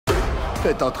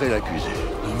Faites entrer l'accusé.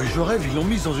 Non mais je rêve, ils l'ont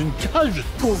mise dans une cage,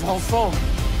 pauvre enfant.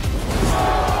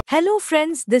 Hello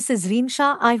friends, this is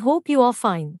Reemsha. I hope you are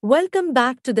fine. Welcome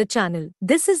back to the channel.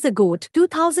 This is The GOAT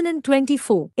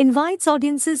 2024 invites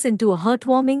audiences into a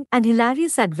heartwarming and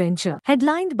hilarious adventure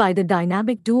headlined by the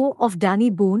dynamic duo of Dany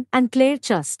Boon and Claire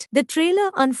Chust. The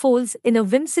trailer unfolds in a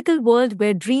whimsical world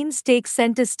where dreams take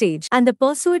center stage and the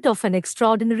pursuit of an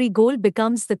extraordinary goal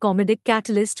becomes the comedic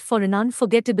catalyst for an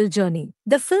unforgettable journey.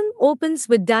 The film opens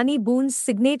with Dany Boon's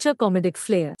signature comedic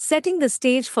flair, setting the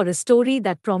stage for a story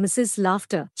that promises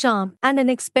laughter, charm, and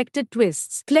unexpected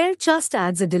twists. Claire Chust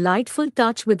adds a delightful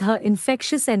touch with her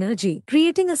infectious energy,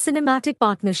 creating a cinematic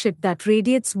partnership that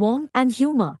radiates warmth and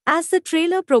humor. As the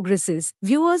trailer progresses,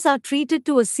 viewers are treated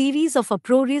to a series of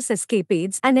uproarious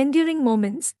escapades and endearing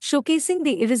moments, showcasing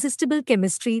the irresistible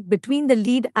chemistry between the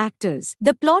lead actors.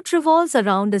 The plot revolves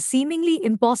around a seemingly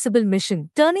impossible mission,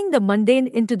 turning the mundane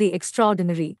into the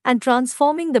extraordinary, and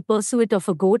transforming the pursuit of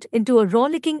a goat into a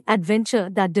rollicking adventure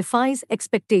that defies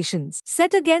expectations.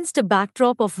 Set against a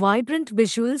backdrop of vibrant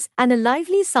visuals and a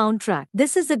lively soundtrack,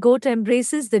 This is the GOAT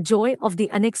embraces the joy of the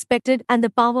unexpected and the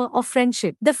power of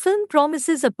friendship. The film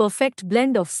promises a perfect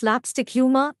blend of slapstick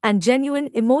humor and genuine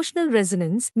emotional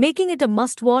resonance, making it a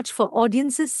must-watch for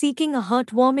audiences seeking a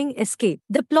heartwarming escape.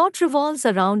 The plot revolves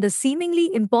around a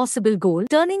seemingly impossible goal,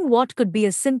 turning what could be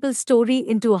a simple story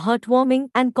into a heartwarming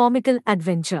and comical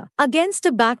adventure. Against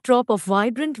a backdrop of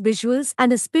vibrant visuals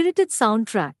and a spirited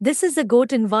soundtrack, This is the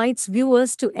GOAT invites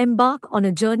viewers to embark on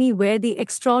a journey where the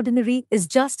extraordinary is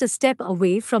just a step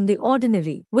away from the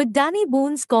ordinary. With Dany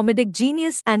Boon's comedic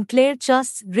genius and Claire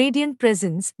Chust's radiant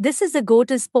presence, This is the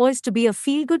GOAT is poised to be a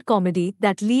feel-good comedy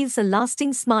that leaves a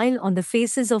lasting smile on the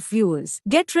faces of viewers.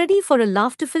 Get ready for a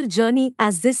laughterful journey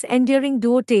as this endearing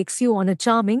duo takes you on a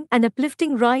charming and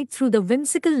uplifting ride through the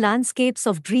whimsical landscapes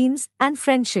of dreams and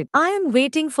friendship. I am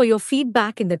waiting for your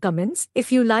feedback in the comments.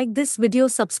 If you like this video,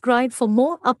 subscribe for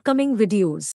more upcoming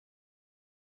videos.